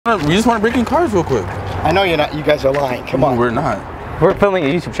We just want to break in cars real quick. I know you're not. You guys are lying. Come on. We're not. We're filming a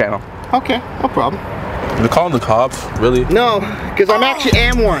YouTube channel. Okay, no problem. You're calling the cops? Really? No, because I'm actually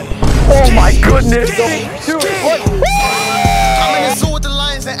am one. Oh my goodness! Dude, what? I'm in the zoo with the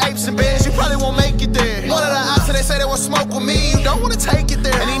lions and apes and bears. You probably won't make it there. One of the ops, they say they want smoke with me. You don't want to take it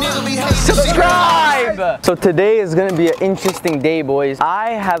there. And he niggas be hating. Subscribe! So today is gonna be an interesting day, boys.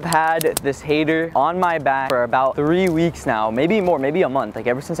 I have had this hater on my back for about 3 weeks now, maybe more, maybe a month, like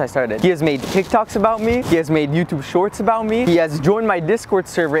ever since I started. He has made TikToks about me. He has made YouTube shorts about me. He has joined my Discord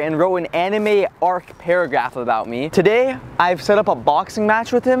server and wrote an anime arc paragraph about me. Today, I've set up a boxing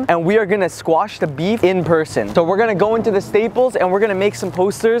match with him and we are gonna squash the beef in person. So we're gonna go into the Staples and we're gonna make some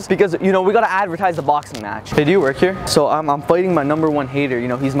posters because, you know, we gotta advertise the boxing match. Hey, do you work here? So I'm fighting my #1 hater, you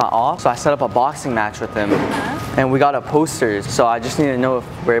know, he's my off. So I set up a boxing match with him and we got a posters. So I just need to know if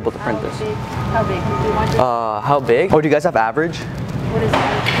we're able to print this. How big? Do you want to How big? Oh, do you guys have average? What is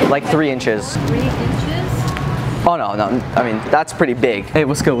that? Like 3 inches. 3 inches? Oh no, I mean, that's pretty big. Hey,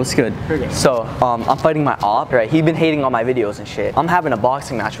 what's good, what's good? So, I'm fighting my op, right? He's been hating on my videos and shit. I'm having a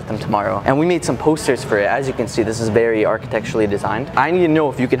boxing match with him tomorrow, and we made some posters for it. As you can see, this is very architecturally designed. I need to know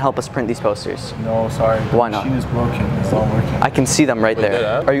if you can help us print these posters. No, sorry. Why not? The machine is broken, it's not working. I can see them right Wait,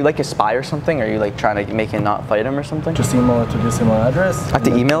 there. Are you like a spy or something? Are you like trying to make him not fight him or something? Just email it to this email address. I have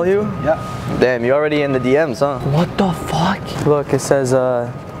to email you? Yeah. Damn, you're already in the DMs, huh? What the fuck? Look, it says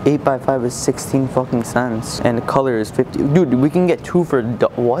 8x5 is 16 fucking cents and the color is 50. Dude, we can get 2 for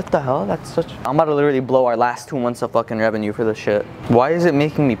what the hell? That's such. I'm about to literally blow our last 2 months of fucking revenue for this shit. Why is it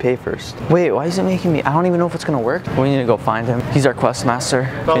making me pay first? Wait, why is it making me? I don't even know if it's gonna work. We need to go find him. He's our quest master.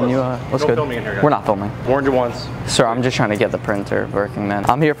 Can you what's good? Filming in here, guys. We're not filming. Warned you once. Sir, I'm just trying to get the printer working, man.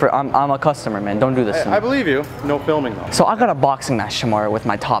 I'm here for I'm a customer, man. Don't do this to me. I believe you. No filming though. So I got a boxing match tomorrow with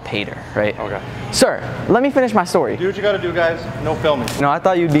my top hater, right? Okay. Sir, let me finish my story. Do what you gotta do, guys. No filming. No, I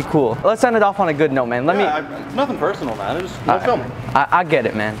thought you'd be cool. Let's end it off on a good note, man. Let me. Nothing personal, man. It's just no filming. I get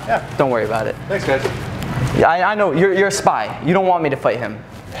it, man. Yeah. Don't worry about it. Thanks, guys. Yeah, I know you're a spy. You don't want me to fight him.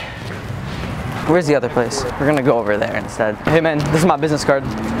 Where's the other place? We're gonna go over there instead. Hey, man, this is my business card.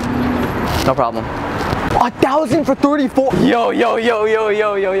 No problem. 1,000 for 34. Yo.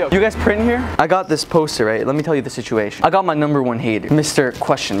 You guys print here? I got this poster, right? Let me tell you the situation. I got my #1 hater, Mr.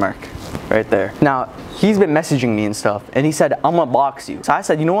 Question Mark, right there. Now, he's been messaging me and stuff, and he said, I'm gonna box you. So I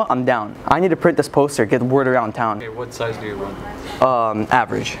said, you know what? I'm down. I need to print this poster, get the word around town. Okay, what size do you want?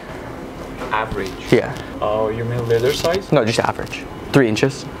 Average. Average? Yeah. Oh, you mean leather size? No, just average. 3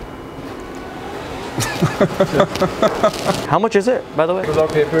 inches. How much is it, by the way? Without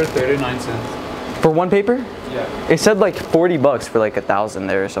paper, 39 cents. For one paper? Yeah. It said like 40 bucks for like 1,000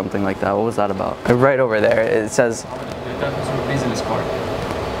 there or something like that. What was that about? Right over there, it says. That was your business card.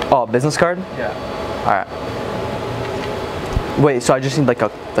 Oh, business card? Yeah. All right. Wait, so I just need like a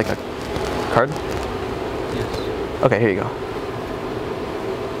card? Yes. Okay, here you go.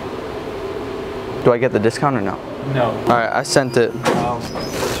 Do I get the discount or no? No. All right, I sent it.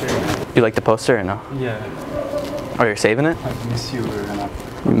 Sure. You like the poster or no? Yeah. Oh, you're saving it? I miss you very much.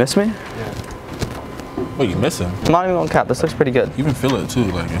 You miss me? Yeah. Oh, you miss him? I'm not even gonna cap. This looks pretty good. You can feel it too.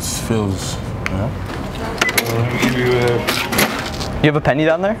 Like it feels. You know? You have a penny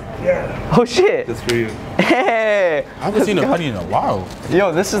down there? Yeah. Oh shit. That's for you. Hey. I haven't seen a penny in a while.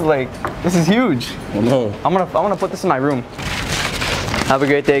 Yo, this is huge. Oh, no. I'm gonna put this in my room. Have a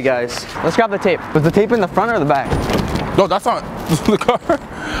great day, guys. Let's grab the tape. Was the tape in the front or the back? No, that's not the car.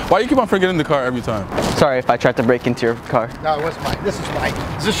 Why you keep on forgetting the car every time? Sorry if I tried to break into your car. No, it was mine. This is mine.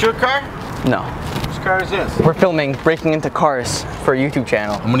 Is this your car? No. Whose car is this? We're filming breaking into cars for a YouTube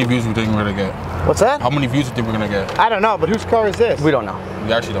channel. How many views do you think we're gonna get? What's that? How many views do you think we're gonna get? I don't know, but whose car is this? We don't know.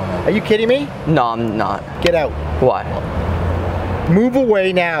 We actually don't know. Are you kidding me? No, I'm not. Get out. Why? Move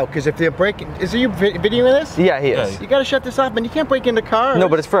away now, because if they're breaking, is you videoing this? Yeah, he is. You gotta shut this off, man. You can't break into cars. No,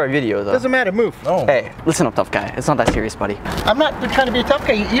 but it's for our video, though. Doesn't matter. Move. No. Hey, listen up, tough guy. It's not that serious, buddy. I'm not trying to be a tough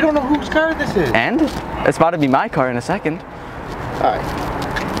guy. You don't know whose car this is. And it's about to be my car in a second. All right.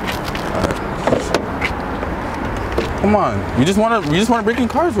 Come on. We just wanna break in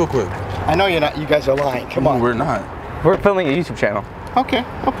cars real quick. I know you're not. You guys are lying. Come on. We're not. We're filming a YouTube channel. Okay,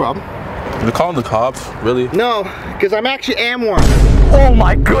 no problem. You're calling the cops? Really? No, because I'm actually am one. Oh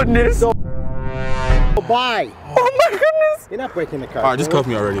my goodness! So bye. Oh my goodness! You're not breaking the car. All right, just cuff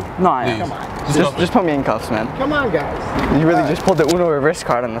me already. No, I am. Come on. Just put me in cuffs, man. Come on, guys. You really just pulled the Uno reverse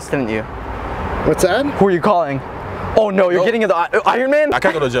card on us, didn't you? What's that? Who are you calling? Oh no, you're getting into Iron Man? I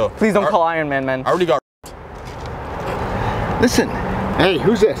can't go to jail. Please don't call Iron Man, man. I already got. Listen. Hey,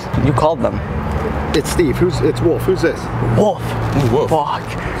 who's this? You called them. It's Steve. It's Wolf. Who's this? Wolf. Wolf.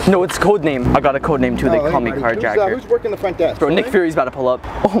 Fuck. No, it's code name. I got a code name too. They call me Carjacker. Who's working the front desk? Bro, Nick Fury's about to pull up.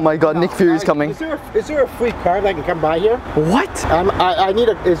 Oh my God, Nick Fury's coming. Is there a free car that I can come by here? What? I need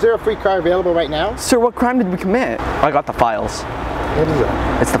a. Is there a free car available right now? Sir, what crime did we commit? I got the files. What is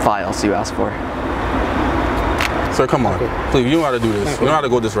that? It's the files you asked for. Sir, come on. Please, you know how to do this. You know how to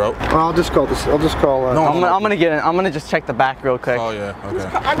go this route. Well, I'll just call this. I'll just call. No, I'm gonna get in. I'm gonna just check the back real quick. Oh yeah. Okay.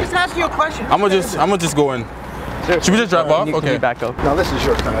 I'm just asking you a question. I'm gonna just go in. Should we just drop off? Can Okay. you back up? No, this is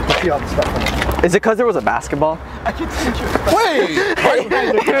your time. I can see all the stuff. Is it because there was a basketball? I can see you. Wait.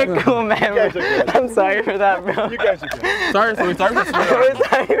 You're cool, man. You guys are good. I'm sorry for that, bro. You guys are good. Sorry for I'm sorry for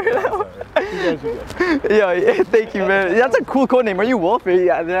that. You guys are good. Yo, thank you, man. That's a cool code name. Are you Wolf? Are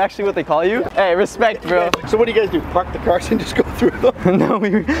you actually what they call you? Hey, respect, bro. So what do you guys do? Park the cars and just go through them? No,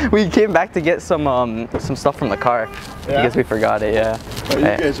 we came back to get some stuff from the car because we forgot it. Yeah. Oh, you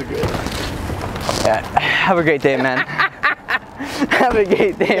guys are good. Yeah. Have a great day, man. Have a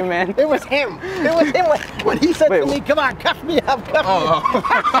great day, man. It was him. It was him when he said to me, "Come on, cuff me up, cuff me."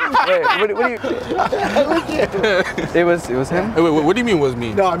 Wait, what do you? It was him. Wait, what do you mean was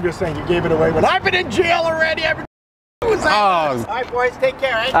me? No, I'm just saying you gave it away when I've been in jail already. All right, boys, take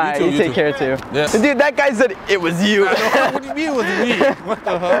care. Eh? All right, you take care too. Yes. Dude, that guy said it was you. What do you mean it was me? What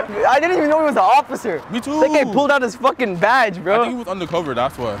the hell? I didn't even know he was an officer. Me too. That guy pulled out his fucking badge, bro. I think he was undercover,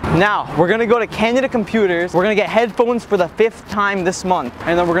 that's why. Now, we're gonna go to Canada Computers. We're gonna get headphones for the 5th time this month.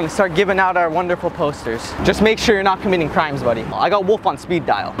 And then we're gonna start giving out our wonderful posters. Just make sure you're not committing crimes, buddy. I got Wolf on speed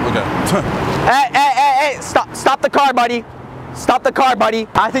dial. Okay. Hey, stop the car, buddy. Stop the car, buddy.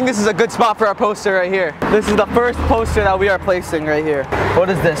 I think this is a good spot for our poster right here. This is the first poster that we are placing right here. What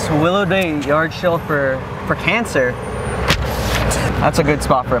is this? Willow Day yard sale for cancer. That's a good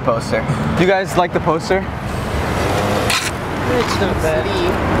spot for a poster. Do you guys like the poster? It's not bad.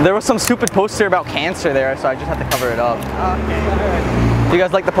 There was some stupid poster about cancer there, so I just had to cover it up. Okay. Do you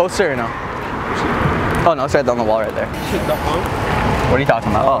guys like the poster or no? Oh no, it's right on the wall right there. What are you talking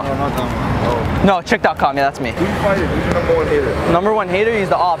about? No, not that one. No, chick.com, yeah, that's me. Who you fighting? Who's your number one hater? Number one hater, he's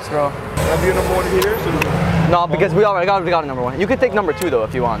the ops, bro. Have you number one hater? So No, because we already got a number one. You could take number 2 though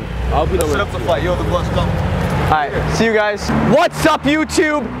if you want. I'll be set up to fight. Yo, the blood's coming. Alright, see you guys. What's up,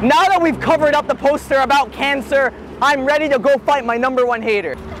 YouTube? Now that we've covered up the poster about cancer, I'm ready to go fight my number one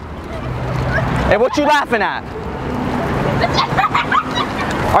hater. Hey, what you laughing at?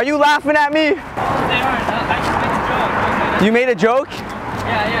 Are you laughing at me? They aren't. I just made a joke. You made a joke?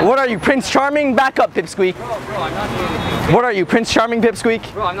 Yeah. What are you, Prince Charming? Back up, Pipsqueak. Bro, I'm not doing anything. What are you, Prince Charming,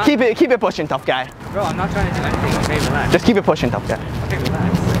 Pipsqueak? Bro, I'm not- Keep it pushing, tough guy. Bro, I'm not trying to do anything. Okay, relax. Just keep it pushing, tough guy. Okay,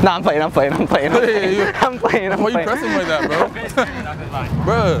 relax. Nah, I'm playing. Why you pressing like that, bro?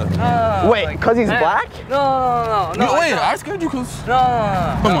 Bruh. Wait, cause he's black? No. Wait, I scared you cause...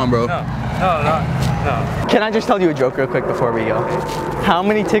 No. Come on, bro. No. Can I just tell you a joke real quick before we go? How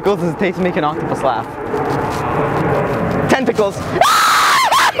many tickles does it take to make an octopus laugh? 10 tickles.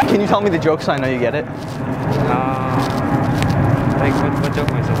 Can you tell me the joke so I know you get it? Like, what joke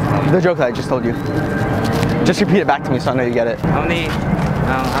am I supposed to tell you? The joke that I just told you. Just repeat it back to me so I know you get it. How many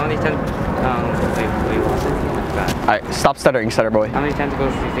 10, wait, what was it? Alright, stop stuttering, stutter boy. How many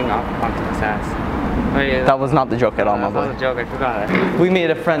tentacles do you think octopus has? Oh, yeah, That was not the joke at all, my that was boy. a joke, I forgot it. We made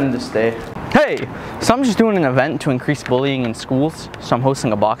a friend this day. Hey, so I'm just doing an event to increase bullying in schools. So I'm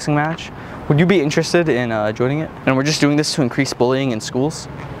hosting a boxing match. Would you be interested in joining it? And we're just doing this to increase bullying in schools.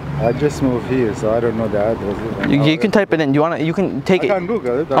 I just moved here, so I don't know the address. You can type it in. You can take it. I can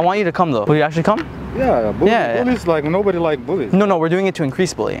Google it. I want you to come though. Will you actually come? Yeah, bullies like nobody like bullies. No, we're doing it to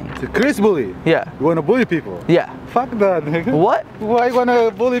increase bullying. To Chris bully. Yeah. You wanna bully people? Yeah. Fuck that, nigga. What? Why you wanna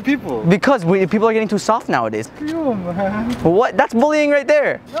bully people? Because people are getting too soft nowadays. You, man. What? That's bullying right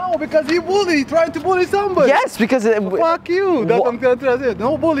there. No, because he trying to bully somebody. Yes, because Fuck you. That's what I'm trying to say.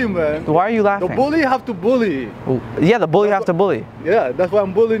 No bullying, man. Why are you laughing? The bully have to bully. Yeah, the bully have to bully. Yeah, that's why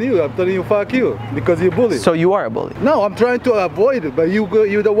I'm bullying you. I'm telling you, fuck you, because you bully. So you are a bully. No, I'm trying to avoid it, but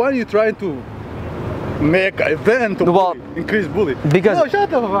you're the one trying to make an event to increase bully. Because no, shut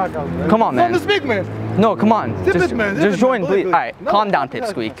the fuck up, man. Come on, man. Don't speak, man. No, come on. Man. Just join, please. All right, No, calm down,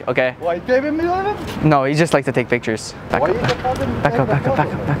 Pipsqueak. Okay. Why you taping me on it? No, he just likes to take pictures. Back up.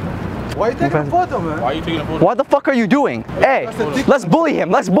 Why you taking a photo, man? Why are you taking a photo? What the fuck are you doing? Hey, let's bully him.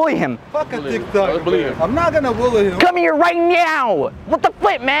 Let's bully him. Fuck a TikTok. I'm not gonna bully him. Come here right now. What the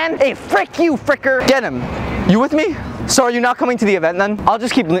flip, man? Hey, frick you, fricker. Get him. You with me? So are you not coming to the event then? I'll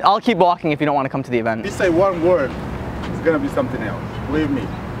keep walking if you don't want to come to the event. If you say one word, it's gonna be something else. Believe me.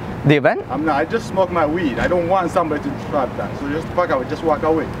 The event? I'm not. I just smoke my weed. I don't want somebody to disrupt that. So just fuck out. Just walk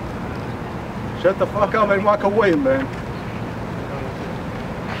away. Shut the fuck up and walk away, man.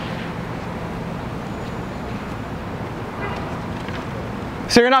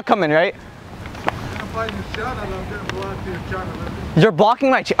 So you're not coming, right? You're blocking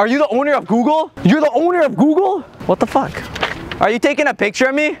my Are you the owner of Google? You're the owner of Google? What the fuck? Are you taking a picture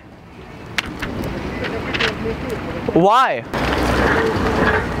of me? Why?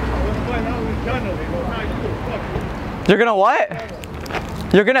 You're gonna what?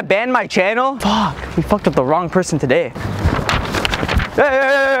 You're gonna ban my channel? Fuck, we fucked up the wrong person today.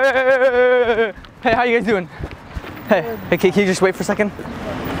 Hey, how you guys doing? Hey, can you just wait for a second?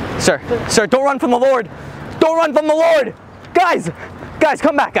 Sir, don't run from the Lord. Don't run from the Lord. Guys,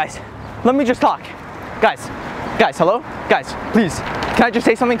 come back, guys. Let me just talk. Guys, hello? Guys, please, can I just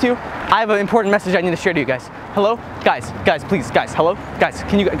say something to you? I have an important message I need to share to you guys. Hello? Guys, please, guys, hello? Guys,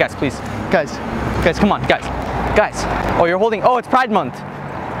 can you, guys, please. Guys, come on, guys. Oh, you're holding, oh, it's Pride Month.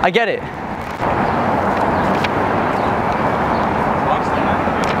 I get it.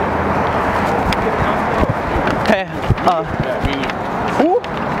 Hey, who?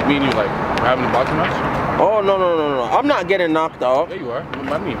 Me and you, like, we're having a boxing match? Oh, no. I'm not getting knocked out. Yeah, you are.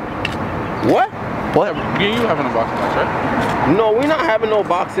 I mean. What? What? Me and you having a boxing match, right? No, we're not having no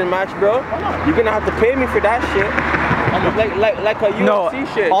boxing match, bro. You're gonna have to pay me for that shit. Like a UFC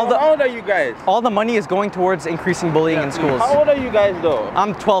shit. How old are you guys? All the money is going towards increasing bullying in schools. How old are you guys though?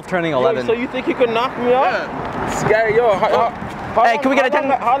 I'm 12 turning 11. Yo, so you think you could knock me out? Yeah. Scary, yo. Hey, can we get a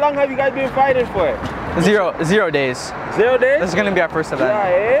 10? How long have you guys been fighting for? 0 days. 0 days? This is gonna be our first event.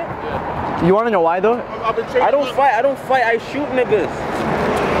 Yeah, You wanna know why though? I don't fight, I shoot niggas.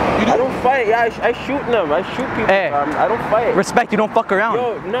 I don't fight, yeah, I shoot them. I shoot people, hey, I don't fight. Respect, you don't fuck around.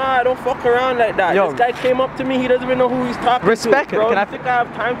 Yo, nah, I don't fuck around like that. Yo. This guy came up to me, he doesn't even know who he's talking respect to. Bro, can I think I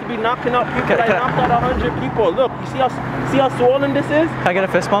have time to be knocking out people? I knocked out 100 people. Look, you see how swollen this is? Can I get a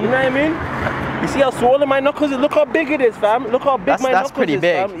fist bump? You know what I mean? You see how swollen my knuckles is? Look how big it is, fam. Look how big my knuckles is, That's pretty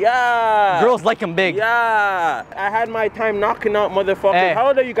big. Fam. Yeah. Girls like them big. Yeah. I had my time knocking out motherfuckers. Hey. How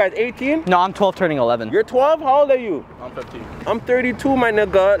old are you guys, 18? No, I'm 12 turning 11. You're 12? How old are you? I'm 15. I'm 32, my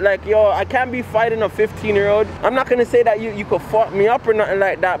nigga. Like, yo, I can't be fighting a 15-year-old. I'm not gonna say that you could fuck me up or nothing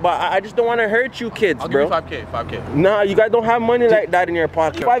like that, but I just don't want to hurt you kids, bro. I'll give you 5K. Nah, you guys don't have money like that in your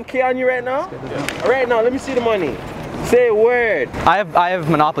pocket. 5K on you right now? Yeah. Right now, let me see the money. Say a word. I have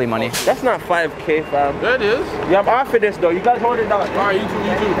Monopoly money. That's not 5K, fam. Yeah, it is. Yeah, I'm off for this though. You guys hold it down. Alright, you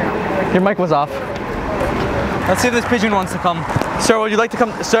too. Your mic was off. Let's see if this pigeon wants to come. Sir, would you like to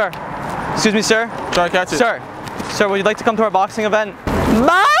come? Sir. Excuse me, sir. Try to catch it. Sir, would you like to come to our boxing event?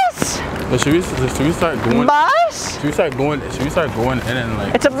 Boss! Should we start going? Boss? Should we start going in and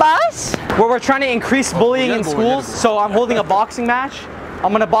like? It's a boss? Well, we're trying to increase bullying in schools, so I'm holding a boxing match.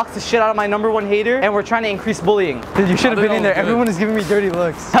 I'm gonna box the shit out of my #1 hater, and we're trying to increase bullying. Dude, you should have been in there. Everyone is giving me dirty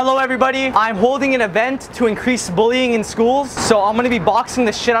looks. Hello, everybody. I'm holding an event to increase bullying in schools, so I'm gonna be boxing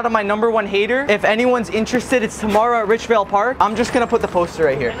the shit out of my #1 hater. If anyone's interested, it's tomorrow at Richvale Park. I'm just gonna put the poster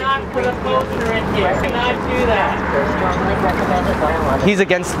right here. Cannot put a poster in here. Cannot do that. He's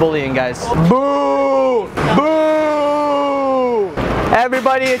against bullying, guys. Boo! Boo!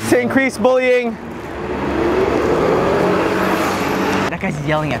 Everybody, it's to increase bullying. That guy's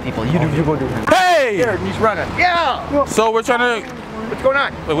yelling at people. You go do him. Hey! He's running. Yeah! So we're trying to. What's going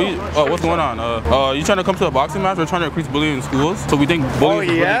on? Wait, what's going on? You trying to come to a boxing match? We're trying to increase bullying in schools. So we think bullying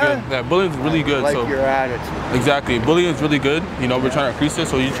is really good. Yeah, bullying is really good. Like so your attitude. Exactly. Bullying is really good. You know, we're trying to increase it.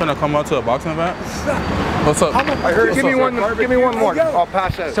 So you trying to come out to a boxing event? What's up? I heard. Give me one more. I'll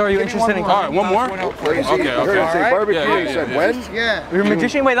pass that. So are you interested in? All right, one more. Okay. Barbecue. Yeah. You said when? Yeah. You're a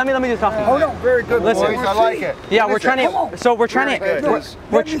magician. Wait, let me just talk to you. Oh no, very good. Listen, boys. I like it. Yeah, we're trying to. So we're trying to.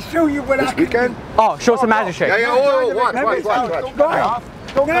 Let me show you what I can do. Oh, show us a magic trick. Yeah. Watch.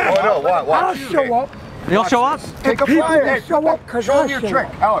 I'll show up. You'll show up? Take a flyer. Show up. Show me your trick,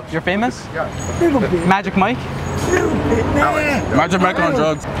 Alex. You're famous? Yeah. Little bit. Magic Mike? Magic Mike on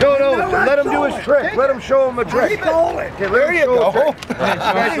drugs. No. Let him do his trick. Let him show him a trick. Okay, there you go.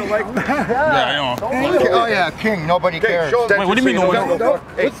 Yeah, I know. Oh yeah, King. Nobody cares. Wait, what do you mean no one?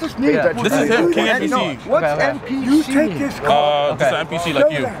 What's this name? This is him, KingNPC. What's NPC? You take this call. This is an NPC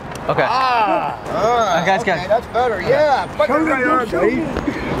like you. Okay. Guys. Okay, that's better. Yeah. Put it right on, baby.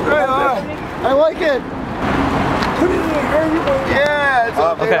 Right on. I like it. Put it in the hair. Yeah. It's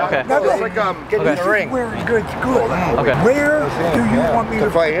okay. It's like getting in the ring. Where it's good. Okay. Where do you want me to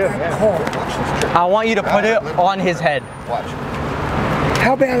put that call? I want you to put it on his head. Watch.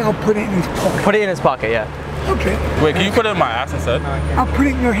 How about I'll put it in his pocket? Put it in his pocket, yeah. Okay. Wait, can you put it in my ass instead? I'll put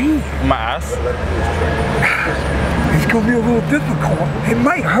it in your hand. In my ass? It's gonna be a little difficult. It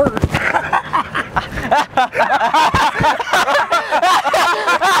might hurt.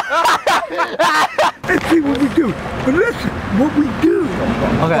 Let's see what we do. But listen, what we do.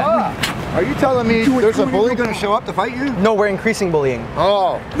 Okay. Are you telling me there's a bully going to show up to fight you? No, we're increasing bullying.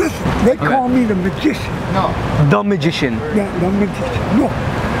 Oh. Listen, they call me the magician. No. The magician. Yeah, the magician. No.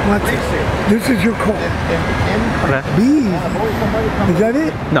 Watch this. This is your call. Okay. Be easy. Is that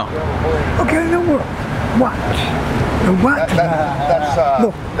it? No. Okay, no more. Watch. And watch.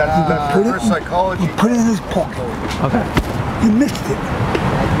 That's reverse psychology. You put it in his pocket. Okay. You missed it.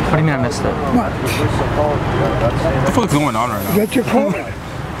 What do you mean I missed it? Watch. What the fuck's going on right now? You got your call?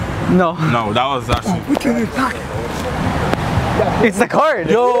 No. No, that was actually. Put it in his pocket. It's the card.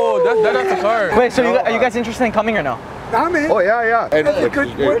 Yo, that's the card. Wait, so are you guys interested in coming or no? I'm in. Oh, yeah. And That's a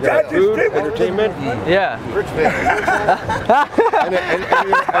good word. I just food, did. entertainment. Yeah. Rich man.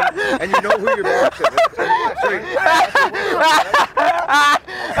 and you know who you're boxing.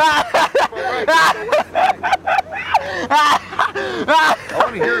 I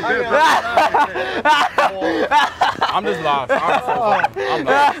want to hear a bit about I'm just lost. I'm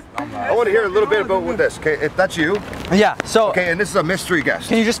lost. I want to hear a little bit about this. Okay, if that's you. Yeah, so. Okay, and this is a mystery guest.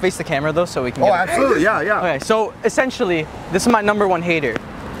 Can you just face the camera though so we can Oh, get absolutely, yeah. Okay, so essentially, this is my #1 hater.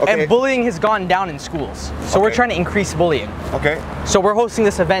 Okay. And bullying has gone down in schools. So we're trying to increase bullying. Okay. So we're hosting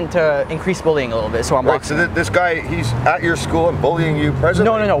this event to increase bullying a little bit, so I'm Right, so this guy, he's at your school and bullying you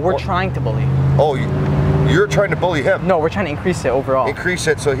presently? No, we're trying to bully. Oh, you're trying to bully him? No, we're trying to increase it overall. Increase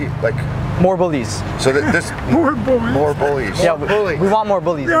it so he, like... More bullies. So that this... More bullies. More bullies. Yeah, we want more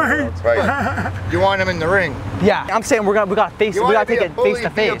bullies. Right. You want him in the ring? Yeah, I'm saying we gotta take it face to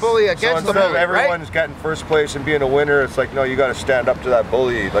face. Be a bully against the bully, everyone's getting first place and being a winner, it's like, no, you gotta stand up to that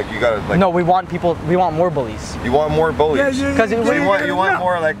bully. Like, you gotta, like... No, we want more bullies. You want more bullies? Yeah. Because So you want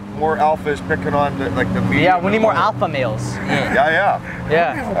more alphas picking on the medium. Yeah, we need more alpha males. Yeah.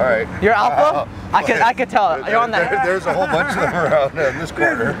 Yeah. All right. You're alpha? I could tell. You're on that. There's a whole bunch of them around in this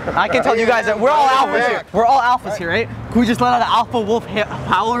corner. I can tell you guys that we're all alphas here. We're all alphas here, right? Can we just let out an alpha wolf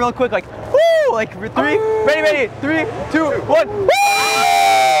howl real quick? Like, woo! Like, 3, ready, 3, 2, 1. Woo!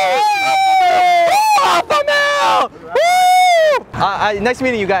 Alpha male! Woo! Nice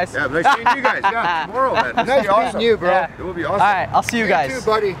meeting you guys. Yeah, nice meeting you guys. Yeah, tomorrow, man. Nice meeting you, bro. Yeah. It will be awesome. All right, I'll see you guys. You too,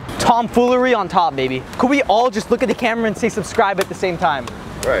 buddy. Tomfoolery on top, baby. Could we all just look at the camera and say subscribe at the same time?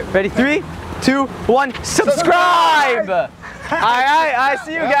 Right. Ready? 3, 2, 1. Subscribe! All right.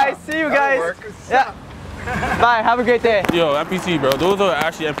 See you guys. See you guys. Yeah. Bye. Have a great day. Yo, NPC, bro. Those are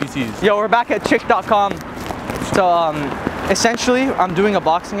actually NPCs. Yo, we're back at chick.com. So, essentially, I'm doing a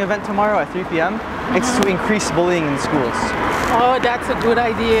boxing event tomorrow at 3 p.m. It's to increase bullying in schools. Oh, that's a good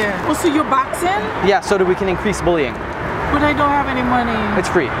idea. Oh, so you're boxing? Yeah, so that we can increase bullying. But I don't have any money. It's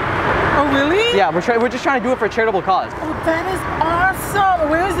free. Oh, really? Yeah, we're just trying to do it for a charitable cause. Oh, that is awesome.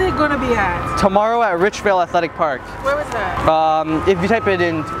 Where is it going to be at? Tomorrow at Richville Athletic Park. Where was that? If you type it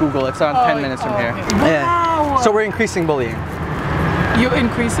in Google, it's around 10 minutes from here. Okay. Wow. Yeah. So we're increasing bullying. You're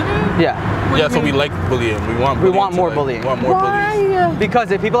increasing it? Yeah. Yeah, so we like bullying. We want more bullying. Why? Because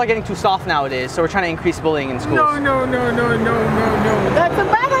people are getting too soft nowadays, so we're trying to increase bullying in schools. No. That's a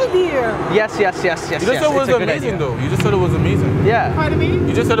bad idea. Yes. You just said it was amazing, though. You just said it was amazing. Yeah. Pardon me?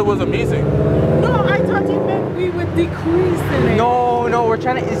 You just said it was amazing. No, I thought you meant we would decrease it. No, we're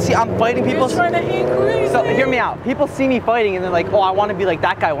trying to, see, I'm fighting people. You're trying to increase So, it. hear me out. People see me fighting and they're like, oh, I want to be like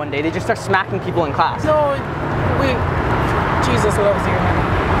that guy one day. They just start smacking people in class. No, wait. Jesus loves you,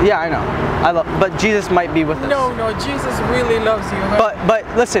 honey. Yeah, I know. But Jesus might be with us. No, Jesus really loves you, honey. But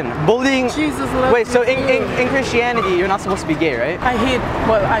listen, bullying. Jesus loves Wait, so you. in Christianity, you're not supposed to be gay, right? I hate,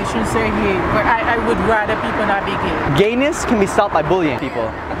 well, I shouldn't say hate, but I would rather people not be gay. Gayness can be stopped by bullying people.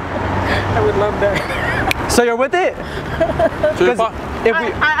 I would love that. So you're with it?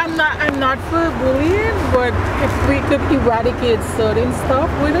 I'm not for bullying, but if we could eradicate certain stuff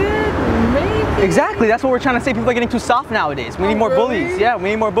with it, maybe. Exactly, that's what we're trying to say. People are getting too soft nowadays. We need more bullies. Yeah, we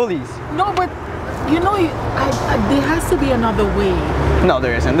need more bullies. No, but you know, there has to be another way. No,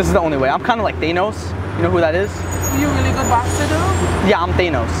 there isn't. This is the only way. I'm kind of like Thanos. You know who that is? You a really good boxer, though? Yeah, I'm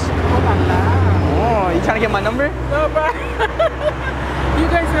Thanos. Oh, la, la. Oh, you trying to get my number? No, but you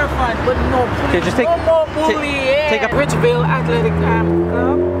guys have fun, but no, please, okay, just take, no more bullying. Take a Richville Athletic Club.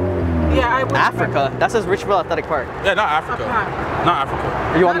 Yeah, I would. Africa? That says Richville Athletic Park. Yeah, not Africa. Not Africa.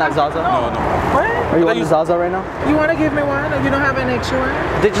 Are you on that Zaza? No. What? Are you on the Zaza right now? You want to give me one? Or you don't have an extra one?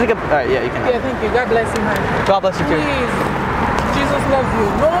 Did you take a... Alright, yeah, you can have. Yeah, thank you. God bless you, man. God bless you too. Please. Jesus loves you.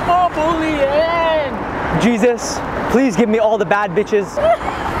 No more bullying. Jesus, please give me all the bad bitches.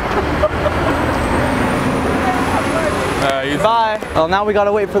 Bye. Oh, now we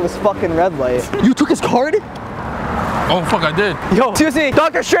gotta wait for this fucking red light. You took his card? Oh, fuck, I did. Yo, excuse me,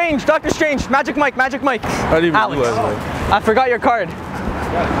 Dr. Strange, Magic Mike. I didn't even Alex, realize I forgot your card.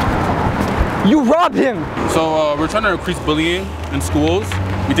 You robbed him. So we're trying to increase bullying in schools.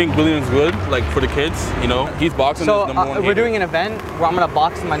 We think bullying is good, like for the kids, you know. He's boxing. So number one we're doing an event where I'm gonna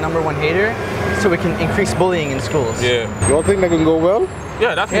box my #1 hater, so we can increase bullying in schools. Yeah. You don't think that can go well?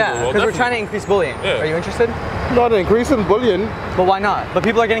 Yeah, that's gonna go well. Because we're trying to increase bullying. Yeah. Are you interested? Not increasing bullying. But why not? But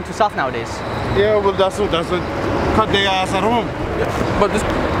people are getting too soft nowadays. Yeah, well that's what cut their ass at home. Yeah.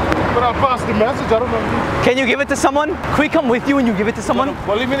 But I'll pass the message, I don't know. Can you give it to someone? Can we come with you and you give it to someone?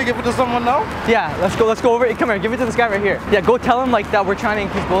 Well, you mean to give it to someone now? Yeah, let's go over it. Come here, give it to this guy right here. Yeah, go tell him like that we're trying to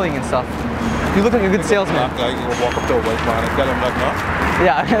increase bullying and stuff. You look like a good salesman. Black guy, you walk up to a white man and tell him like that?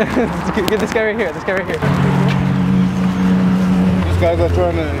 Yeah, get this guy right here, this guy right here. These guys are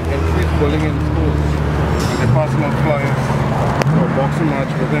trying to increase bullying in schools. They're passing out flyers for a boxing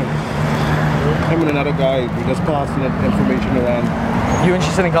match with him. Him and another guy, we just passing that information around. You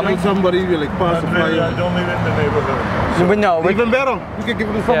interested in coming? Somebody will like pass a flyer. I don't live in the neighborhood. But no, even better. You can give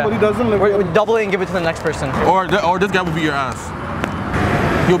it to somebody who doesn't live there. We double it and give it to the next person. Or this guy will be your ass.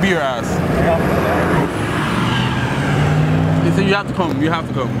 He'll be your ass. So you have to come. You have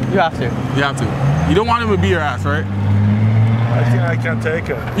to come. You have to. You have to. You don't want him to be your ass, right? I think I can take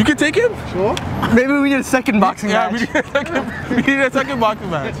it. You can take him? Sure. Maybe we need a second boxing match. We need a second boxing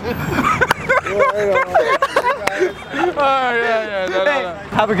match.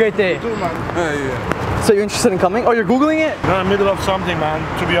 Have a great day. So you're interested in coming? Oh, you're Googling it? No, I'm in the middle of something, man.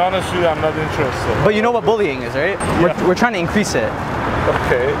 To be honest with you, I'm not interested. But you know what bullying is, right? Yeah. We're trying to increase it.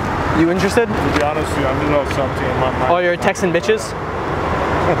 Okay. You interested? To be honest with you, I'm in the middle of something in my mind. Oh, you're texting bitches?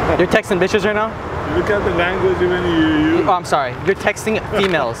 You're texting bitches right now? Look at the language even you use. Oh, I'm sorry. You're texting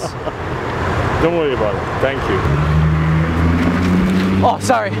females. Don't worry about it. Thank you. Oh,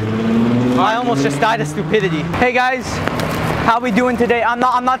 sorry. I almost just died of stupidity. Hey guys, how we doing today? I'm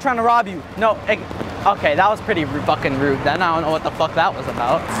not trying to rob you. No. Okay, that was pretty fucking rude then. I don't know what the fuck that was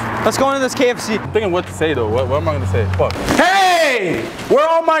about. Let's go into this KFC. I'm thinking what to say though. What am I gonna say? Fuck. Hey! Where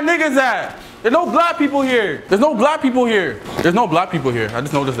all my niggas at? There's no black people here. There's no black people here. There's no black people here. I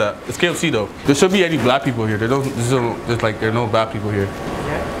just noticed that. It's KFC though. There should be any black people here. There are no black people here.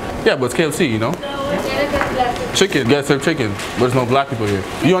 Yeah, but it's KFC, you know? Chicken. Get served chicken. But there's no black people here.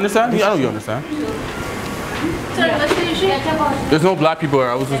 You understand? I know you understand. Sorry, what's the issue? There's no black people here.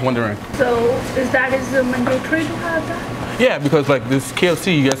 I was just wondering. So, is mandatory to have that? Yeah, because like this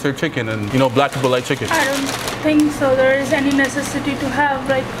KFC, you get served chicken, and you know black people like chicken. I don't think so. There is any necessity to have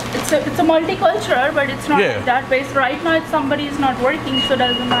like it's a multicultural, but it's not like that based. Right now, if somebody is not working, so it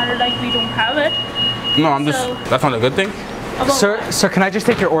doesn't matter. Like we don't have it. No, I'm just. That's not a good thing. Sir, can I just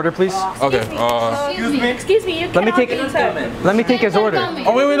take your order, please? Okay. Excuse me. Let me take his order.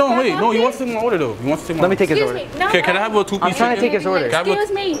 Oh wait. No, he wants to take my order though. He wants to take my order. Let me take his order. Okay, can I have a 2-piece chicken? I'm trying to take his order.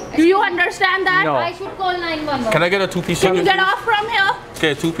 Excuse me. Do you understand that? No. I should call 911. Can I get a 2-piece chicken? Can you get off from here?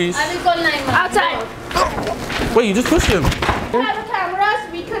 Okay, 2-piece. I will call 911. Outside. Wait, you just pushed him. We have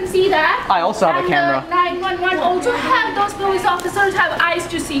cameras. We can see that. I also have a camera. 911 also have those police officers have eyes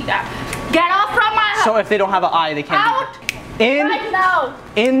to see that. Get off from my house. So if they don't have an eye, they can't. Out. In. Right now.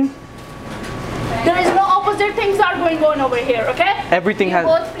 In. There is no opposite things are going on over here, okay? Everything you has.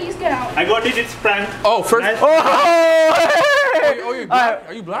 both please get out. I got it, it's prank. Oh, first. Oh, you're black?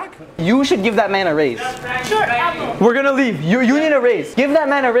 Are you black? You should give that man a raise. Sure, I We're gonna leave. You need a raise. Give that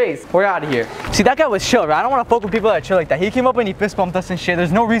man a raise. We're out of here. See, that guy was chill, right? I don't want to fuck with people that are chill like that. He came up and he fist bumped us and shit.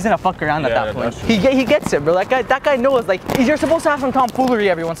 There's no reason to fuck around at that point. He gets it, bro. That guy knows. Like, you're supposed to have some tomfoolery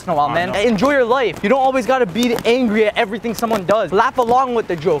every once in a while, man. Enjoy your life. You don't always gotta be angry at everything someone does. Laugh along with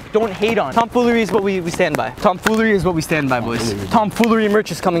the joke. Don't hate on. Tomfoolery is what we stand by. Tomfoolery is what we stand by, boys. Tomfoolery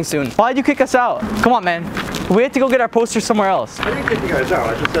merch is coming soon. Why'd you kick us out? Come on, man. We had to go get our posters somewhere else. I didn't kick you guys out.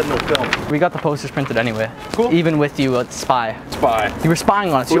 I just said no film. We got the posters printed anyway. Cool. Even with you, spy. Spy. You were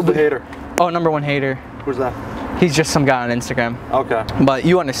spying on us. Who's the hater? Oh, #1 hater. Who's that? He's just some guy on Instagram. Okay. But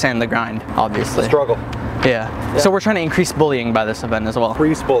you understand the grind, obviously. The struggle. Yeah. So we're trying to increase bullying by this event as well.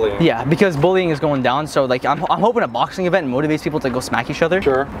 Increase bullying. Yeah, because bullying is going down. So like, I'm hoping a boxing event motivates people to go smack each other.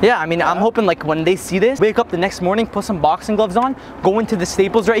 Sure. Yeah, I mean, I'm hoping like when they see this, wake up the next morning, put some boxing gloves on, go into the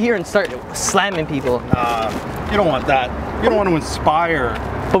Staples right here and start slamming people. You don't want that. You don't want to inspire.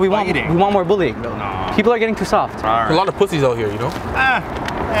 But we want more bullying though. No. People are getting too soft. Right. A lot of pussies out here, you know?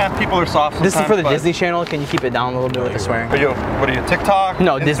 Yeah, people are soft sometimes. This is for the Disney Channel. Can you keep it down a little bit with the swearing? What are you, TikTok?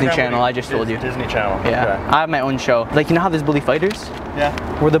 No, Instagram? Disney Channel. I just told you. Disney Channel. Yeah. Okay. I have my own show. Like, you know how there's bully fighters? Yeah.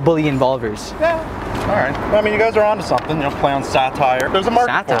 We're the bully involvers. Yeah. All right. Well, I mean, you guys are onto something. You know, play on satire. There's a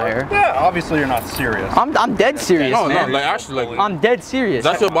market Satire? for it. Yeah. Obviously, you're not serious. I'm dead serious, No, man. like actually, like I'm dead serious.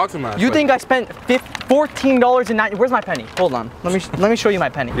 that's your boxing match. You like, think I spent $14.90? Where's my penny? Hold on. Let me show you my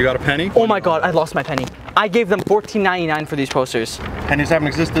penny. You got a penny? Oh my God, I lost my penny. I gave them $14.99 for these posters. Pennies haven't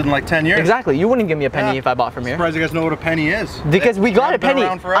existed in like 10 years. Exactly. You wouldn't give me a penny if I bought from here. I'm surprised you guys know what a penny is. Because we got a penny.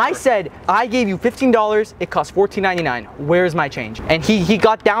 I said, I gave you $15, it cost $14.99. Where's my change? And he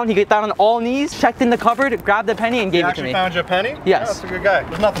got down on all knees, checked in the cupboard, grabbed the penny and gave it to me. He actually found you a penny? Yes. Yeah, that's a good guy.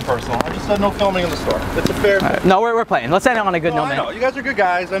 There's nothing personal. I just said no filming in the store. It's a fair thing. No, we're playing. Let's end it on a good note, man. I know. You guys are good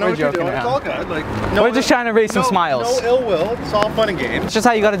guys. I know what you're doing. It's all good. Like, we're just trying to raise some smiles. No ill will. It's all fun and games. It's just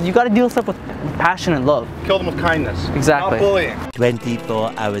how you gotta deal with stuff with passion and love. Kill them with kindness. Exactly. Not bullying.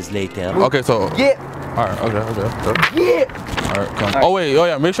 24 hours later. Okay, so. Yeah. All right. Okay. Yeah. All right. Come. Oh wait. Oh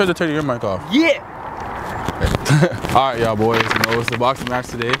yeah. Make sure to turn your mic off. Yeah. All right, y'all boys. You know, it's the boxing match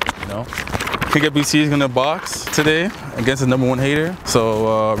today. You know, KingNPC is gonna box today against the #1 hater.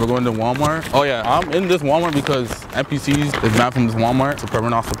 So we're going to Walmart. Oh yeah, I'm in this Walmart because NPCs is banned from this Walmart. So probably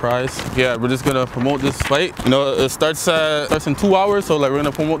not surprised. Yeah, we're just gonna promote this fight. You know, it starts in 2 hours. So like we're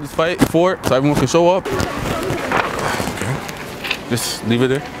gonna promote this fight before, so everyone can show up. Okay. Just leave it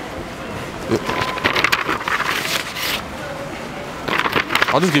there.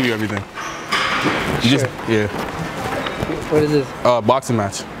 I'll just give you everything. Sure. Yeah. What is this? Boxing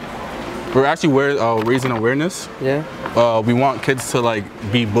match. We're actually raising awareness. Yeah. We want kids to like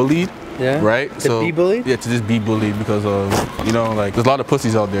be bullied. Yeah. Right. To be bullied? Yeah, to just be bullied because you know, like there's a lot of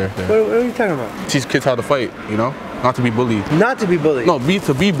pussies out there. What are you talking about? Teach kids how to fight. You know, not to be bullied. Not to be bullied. No,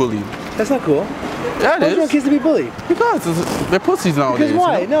 to be bullied. That's not cool. Yeah, it is. Why do you want kids to be bullied? Because they're pussies nowadays. Because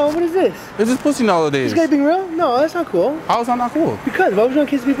why? You know? No, what is this? It's just pussy nowadays. This guy being real? No, that's not cool. How is that not cool? Because why would you want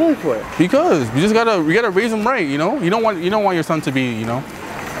kids to be bullied for it? Because we gotta raise them right. You know, you don't want your son to be, you know.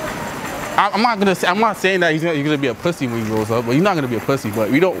 I'm not saying that he's gonna be a pussy when he grows up, but he's not gonna be a pussy. But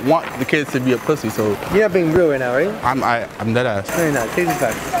we don't want the kids to be a pussy. So you're not being real right now, right? I'm dead ass. No, you're not. Take this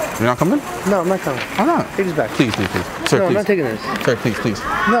back. You're not coming? No, I'm not coming. Why not? Take this back. Please. Sir, no, please. I'm not taking this. Sir, please.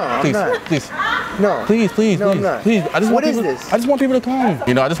 No, I'm not. Please. No. Please. No, I'm not. Please. What is this? I just want people to come.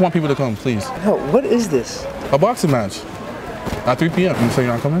 You know, I just want people to come, please. No, what is this? A boxing match. At 3 p.m. So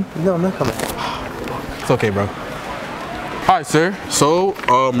you're not coming? No, I'm not coming. It's okay, bro. Alright, sir. So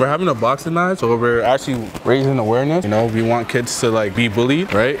we're having a boxing match. So we're actually raising awareness. You know, we want kids to like be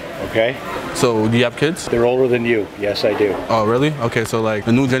bullied, right? Okay. So do you have kids? They're older than you. Yes, I do. Oh, really? Okay, so like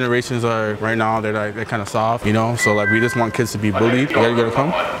the new generations are right now they're kind of soft, you know. So like we just want kids to be bullied. You gonna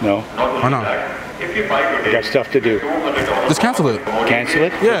come? No. Why not? I got stuff to do. Just cancel it. Cancel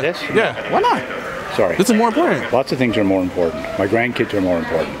it? Yeah. For this? Yeah. Why not? Sorry. This is more important. Lots of things are more important. My grandkids are more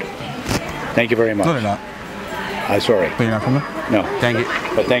important. Thank you very much. No, they're not. I'm sorry. So you're not coming? No. Dang it.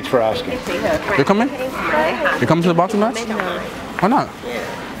 But thanks for asking. You're coming? You're coming to the boxing match? No. Why not?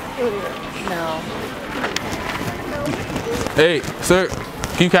 No. Hey, sir,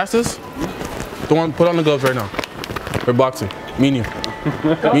 can you cast this? Put on the gloves right now. We're boxing. Me and you.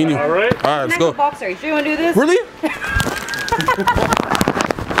 Me and you. All right, let's go. Boxer. You sure you want to do this? Really?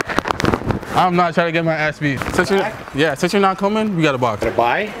 I'm not trying to get my ass beat. Since you're not coming, we got a box. Got a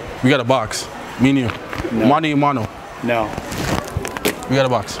buy? We got a box. Me and you. No. Mano y mano. No. We got a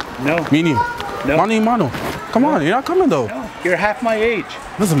box. No. Me and you. No. Mano y mano. Come on, you're not coming though. No. You're half my age.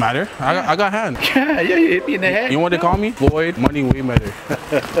 Doesn't matter. I got hands. Yeah, you hit me in the head. You know what they call me? Floyd Money Mayweather.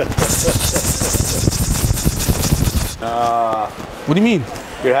 What do you mean?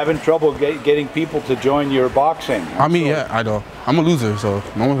 You're having trouble getting people to join your boxing. Yeah, I know. I'm a loser, so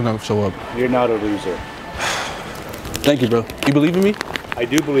no one's gonna show up. You're not a loser. Thank you, bro. You believe in me? I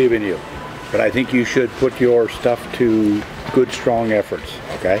do believe in you, but I think you should put your stuff to good, strong efforts.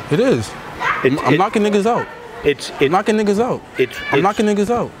 Okay? It is. I'm knocking niggas out. I'm knocking niggas out. I'm knocking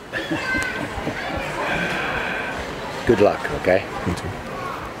niggas out. Good luck, okay? Me too.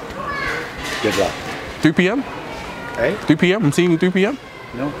 Good luck. 3 p.m.? Hey? 3 p.m.? I'm seeing you 3 p.m.?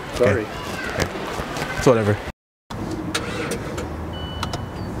 No, sorry. Okay. It's whatever.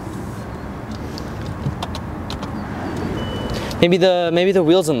 Maybe the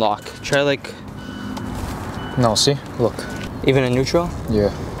wheels unlock. Try like. No, see? Look. Even in neutral?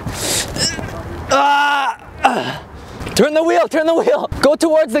 Yeah. Turn the wheel, turn the wheel. Go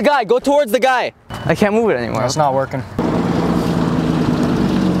towards the guy, go towards the guy. I can't move it anymore. It's not working.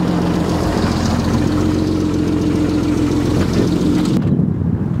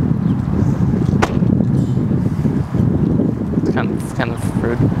 It's kind of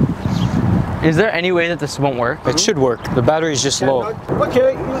rude. Is there any way that this won't work? It should work. The battery's just low.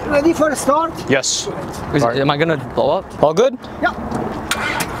 Okay, you ready for the start? Yes. Am I gonna blow up? All good? Yeah.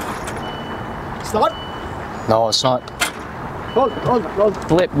 Start. No, it's not. Hold.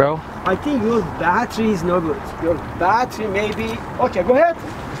 Flip, bro. I think your battery is no good. Your battery maybe. Okay, go ahead.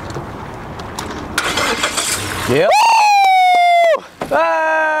 Yep. Woo!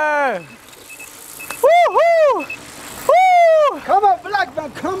 Hey! Woo! black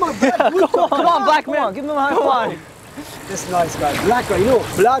man, come on, black. Come on, black man. Give him a high five. This nice guy, black guy, you know,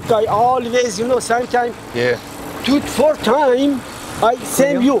 black guy always, you know, sometimes. Yeah. 2-4 times, I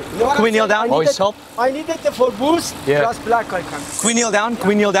send you. Can we kneel down? Always help. I needed it for boost, plus black guy comes. Can we kneel down? Can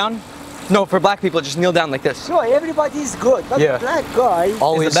we kneel down? No, for black people, just kneel down like this. So everybody is good, but black guy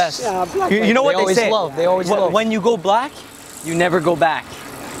always is the best. Yeah, black you know what they say? They always love. When you go black, you never go back.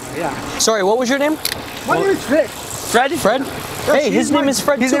 Yeah. Sorry, what was your name? My name is Fred. Fred? Fred? Hey, his name is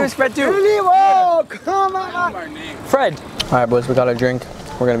Fred too. His name is Fred too. Really? Oh, come on. Fred. All right, boys, we got our drink.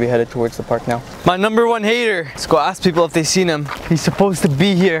 We're gonna be headed towards the park now. My #1 hater. Let's go ask people if they've seen him. He's supposed to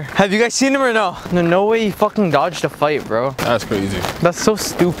be here. Have you guys seen him or no? No way he fucking dodged a fight, bro. That's crazy. That's so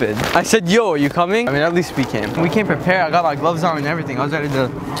stupid. I said, yo, are you coming? I mean, at least we came. We came prepared. I got my gloves on and everything. I was ready to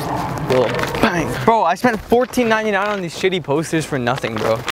bang. Bro, I spent $14.99 on these shitty posters for nothing, bro.